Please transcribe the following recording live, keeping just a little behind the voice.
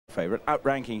favourite,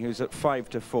 outranking, who's at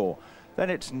 5-4. Then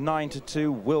it's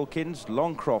 9-2, Wilkins,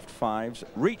 Longcroft 5s,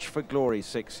 Reach for Glory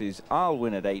 6s, I'll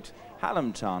Win at 8,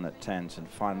 Hallam Tarn at 10s, and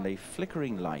finally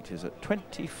Flickering Light is at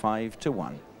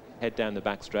 25-1. Head down the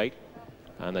back straight,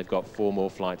 and they've got 4 more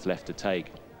flights left to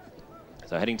take.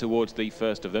 So heading towards the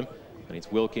first of them, and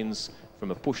it's Wilkins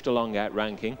from a pushed along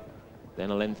outranking. Then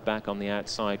a length back on the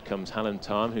outside comes Hallam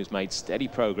Tarn, who's made steady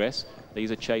progress. These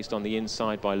are chased on the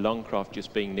inside by Longcroft,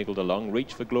 just being niggled along.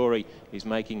 Reach for Glory is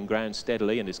making ground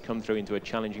steadily and has come through into a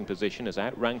challenging position as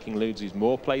outranking loses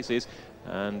more places.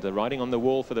 And the riding on the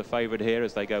wall for the favourite here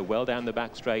as they go well down the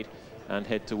back straight and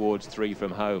head towards 3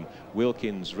 from home.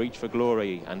 Wilkins, Reach for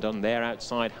Glory, and on their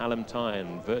outside Hallam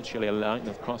Tarn, virtually a line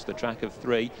across the track of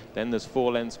 3. Then there's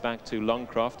 4 lengths back to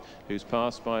Longcroft, who's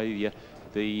passed by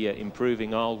the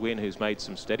improving I'll Win, who's made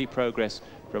some steady progress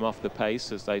from off the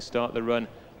pace as they start the run.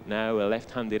 Now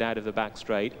left-handed out of the back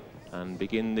straight and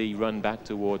begin the run back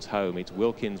towards home. It's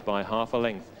Wilkins by half a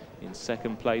length. In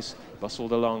second place,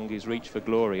 bustled along is Reach for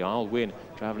Glory. I'll Win,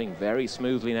 travelling very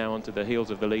smoothly now onto the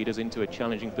heels of the leaders into a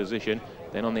challenging position.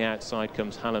 Then on the outside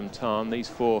comes Hallam Tarn. These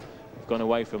 4 have gone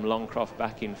away from Longcroft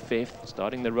back in 5th,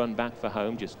 starting the run back for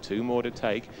home. Just 2 more to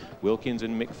take. Wilkins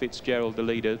and Mick Fitzgerald the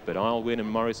leaders, but I'll Win and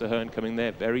Maurice Ahern coming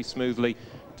there very smoothly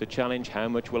to challenge. How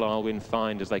much will I'll Win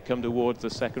find as they come towards the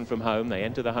second from home? They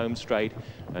enter the home straight,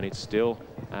 and it's still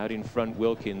out in front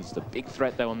Wilkins. The big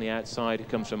threat though on the outside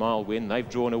comes from I'll Win. They've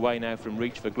drawn away now from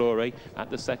Reach for Glory at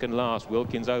the second last.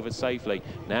 Wilkins over safely.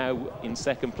 Now in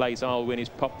second place I'll Win is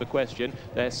popped the question.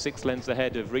 They're 6 lengths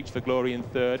ahead of Reach for Glory in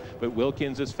third, but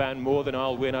Wilkins has found more than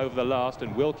I'll Win over the last,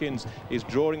 and Wilkins is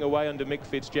drawing away under Mick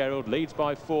Fitzgerald, leads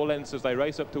by 4 lengths as they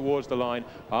race up towards the line.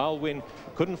 I'll Win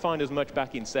couldn't find as much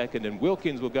back in second, and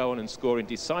Wilkins will go on and score in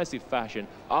decisive fashion.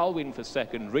 I'll Win for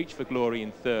second, Reach for Glory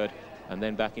in third, and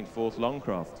then back in 4th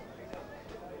Longcroft.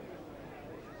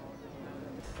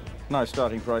 Nice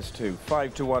starting price too.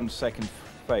 5-1 second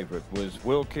favourite was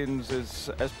Wilkins as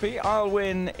SP. I'll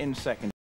Win in second.